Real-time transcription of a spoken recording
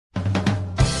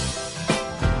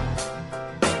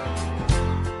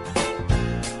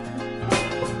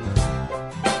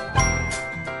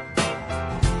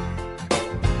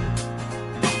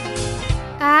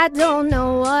don't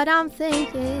know what I'm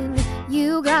thinking.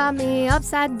 You got me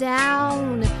upside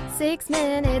down. 6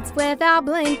 minutes without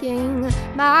blinking.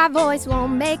 My voice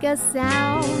won't make a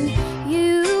sound.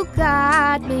 You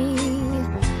got me.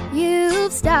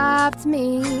 You've stopped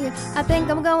me. I think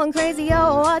I'm going crazy.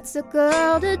 Oh, what's a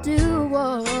girl to do?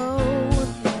 Whoa.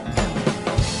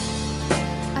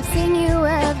 I've seen you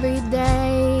every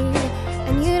day,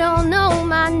 and you don't know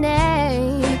my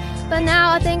name. But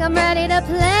now I think I'm ready to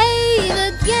play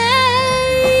the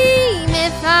game.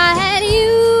 If I had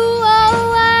you,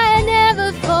 oh, I'd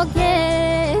never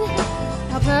forget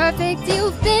how perfect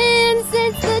you've been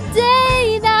since the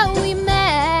day that we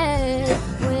met.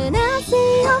 When I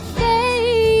see your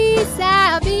face,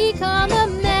 I become a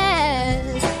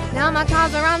mess. Now my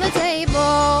cards are on the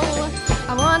table.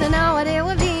 I wanna know what it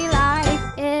would be like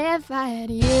if I had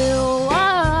you. Oh,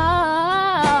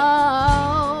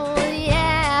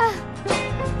 yeah.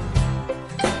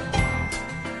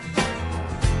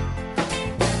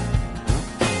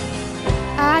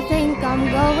 I think I'm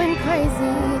going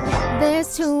crazy.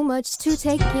 There's too much to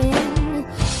take in.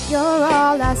 You're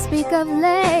all I speak of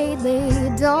lately.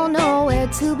 Don't know where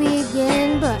to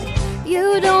begin, but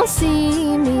you don't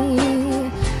see me.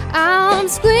 I'm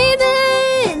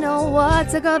screaming, oh,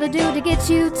 what's a girl to do to get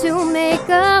you to make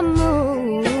a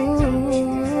move?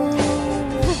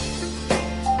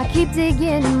 I keep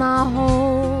digging my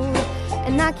hole,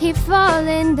 and I keep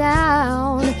falling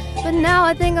down. But now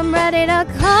I think I'm ready to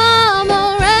come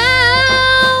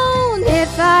around.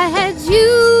 If I had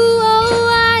you, oh,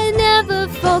 I'd never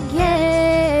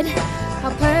forget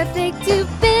how perfect you've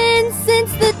been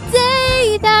since the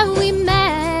day that we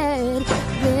met.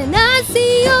 When I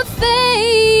see your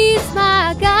face,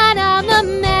 my God, I'm a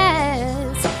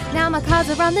mess. Now my cards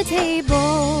are on the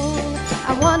table.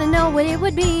 I wanna know what it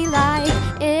would be like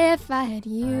if I had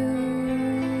you.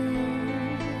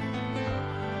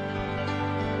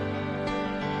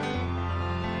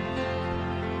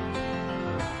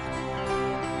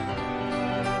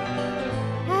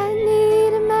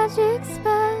 Magic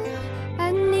spell,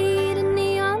 I need a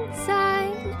neon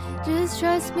sign. Just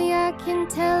trust me, I can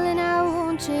tell, and I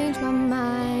won't change my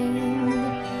mind.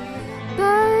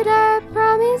 But I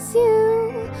promise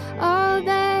you, all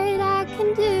that I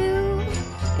can do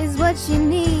is what you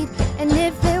need. And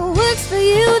if it works for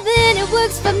you, then it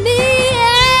works for me.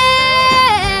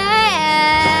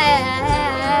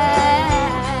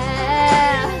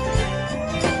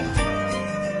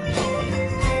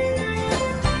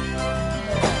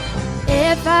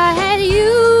 If I had you,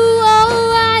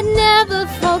 oh, I'd never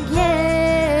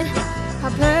forget how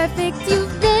perfect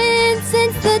you've been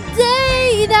since the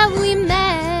day that we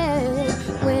met.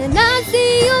 When I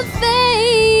see your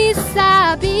face,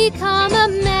 I become a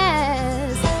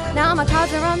mess. Now my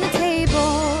cards are on the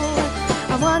table.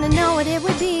 I wanna know what it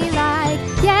would be like.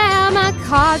 Yeah, my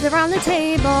cards are on the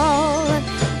table.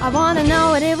 I wanna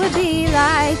know what it would be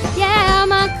like. Yeah,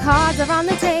 my cards are on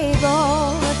the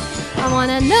table. I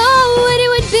wanna know what it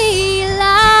would be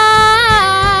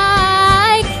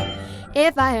like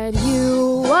if I had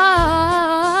you.